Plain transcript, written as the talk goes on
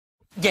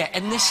Yeah,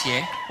 and this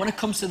year, when it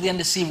comes to the end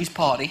of series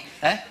party,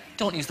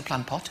 don't use the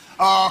plant pot.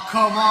 Oh,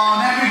 come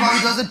on, everybody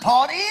does at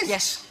parties.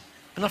 Yes,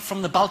 but not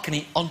from the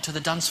balcony onto the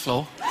dance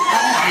floor.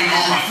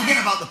 Oh,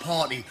 forget about the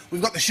party.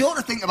 We've got the show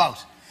to think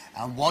about.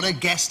 And what a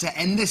guest to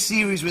end this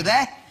series with,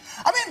 eh?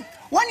 I mean,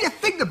 when you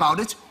think about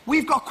it,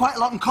 we've got quite a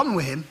lot in common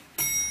with him.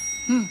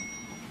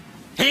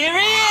 Here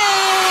he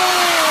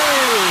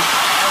is!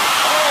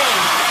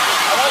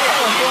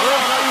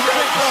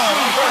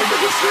 Good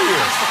to see you.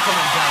 Thanks for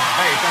coming down.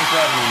 Hey, thanks for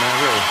having me, man,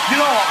 really. You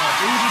know what, man?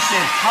 You just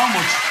said how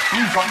much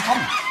we've got in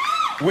common.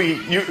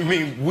 You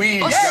mean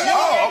we? Oh,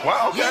 Oh,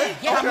 well, okay.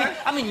 Yeah, Okay.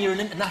 I mean, you're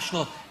an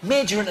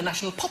major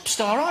international pop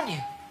star, aren't you?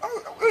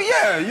 Oh,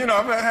 yeah, you know,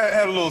 I've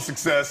had a little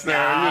success there,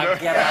 you know.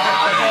 Get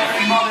out.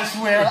 Very modest,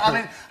 Will. I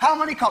mean, how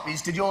many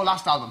copies did your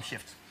last album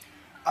shift?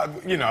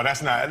 You know,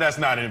 that's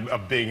not a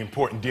big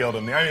important deal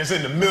to me. I mean, it's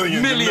in the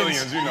millions and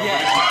millions, you know. Yeah.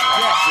 But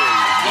it's not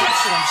serious. Well,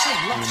 that's what I'm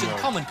saying. Lots in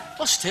common.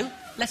 Us two,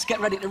 Let's Get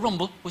Ready to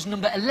Rumble was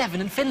number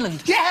 11 in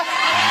Finland. Yeah.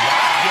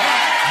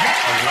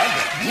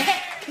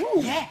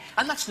 Yeah,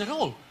 and that's not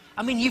all.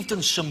 I mean, you've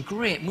done some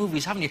great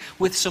movies, haven't you?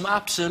 With some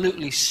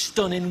absolutely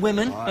stunning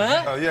women.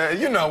 Oh, yeah,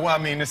 you know, well, I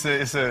mean, it's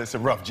a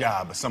rough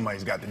job, but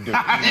somebody's got to do it.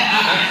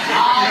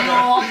 I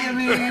know what you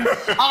mean.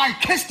 I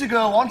kissed a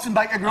girl once in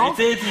Baker Grove.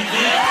 You did.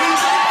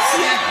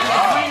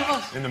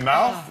 In the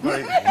mouth?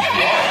 Like,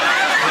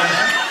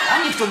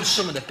 And you've done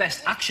some of the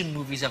best action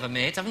movies ever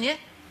made, haven't you?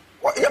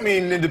 well, I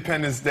mean,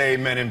 Independence Day,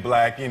 Men in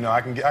Black, you know, I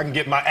can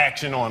get my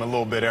action on a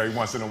little bit every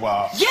once in a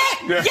while. Yeah.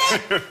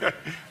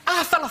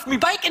 I fell off my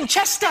bike in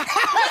Chester. It's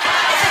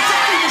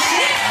exactly the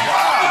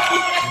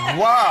same.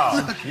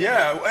 Wow.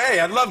 Yeah, hey,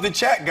 I'd love to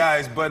chat,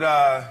 guys, but,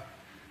 I'll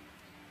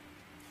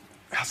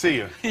see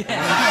you. Hey,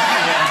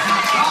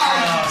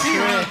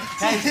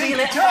 see you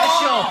later. What a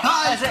show.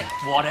 That's it.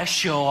 What a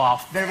show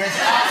off. There is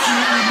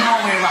absolutely no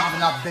way we're having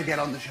that big head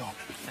on the show.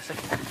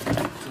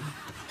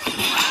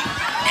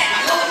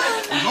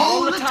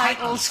 All the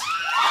titles.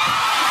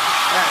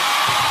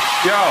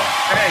 Yo,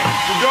 hey,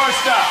 the door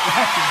stopped.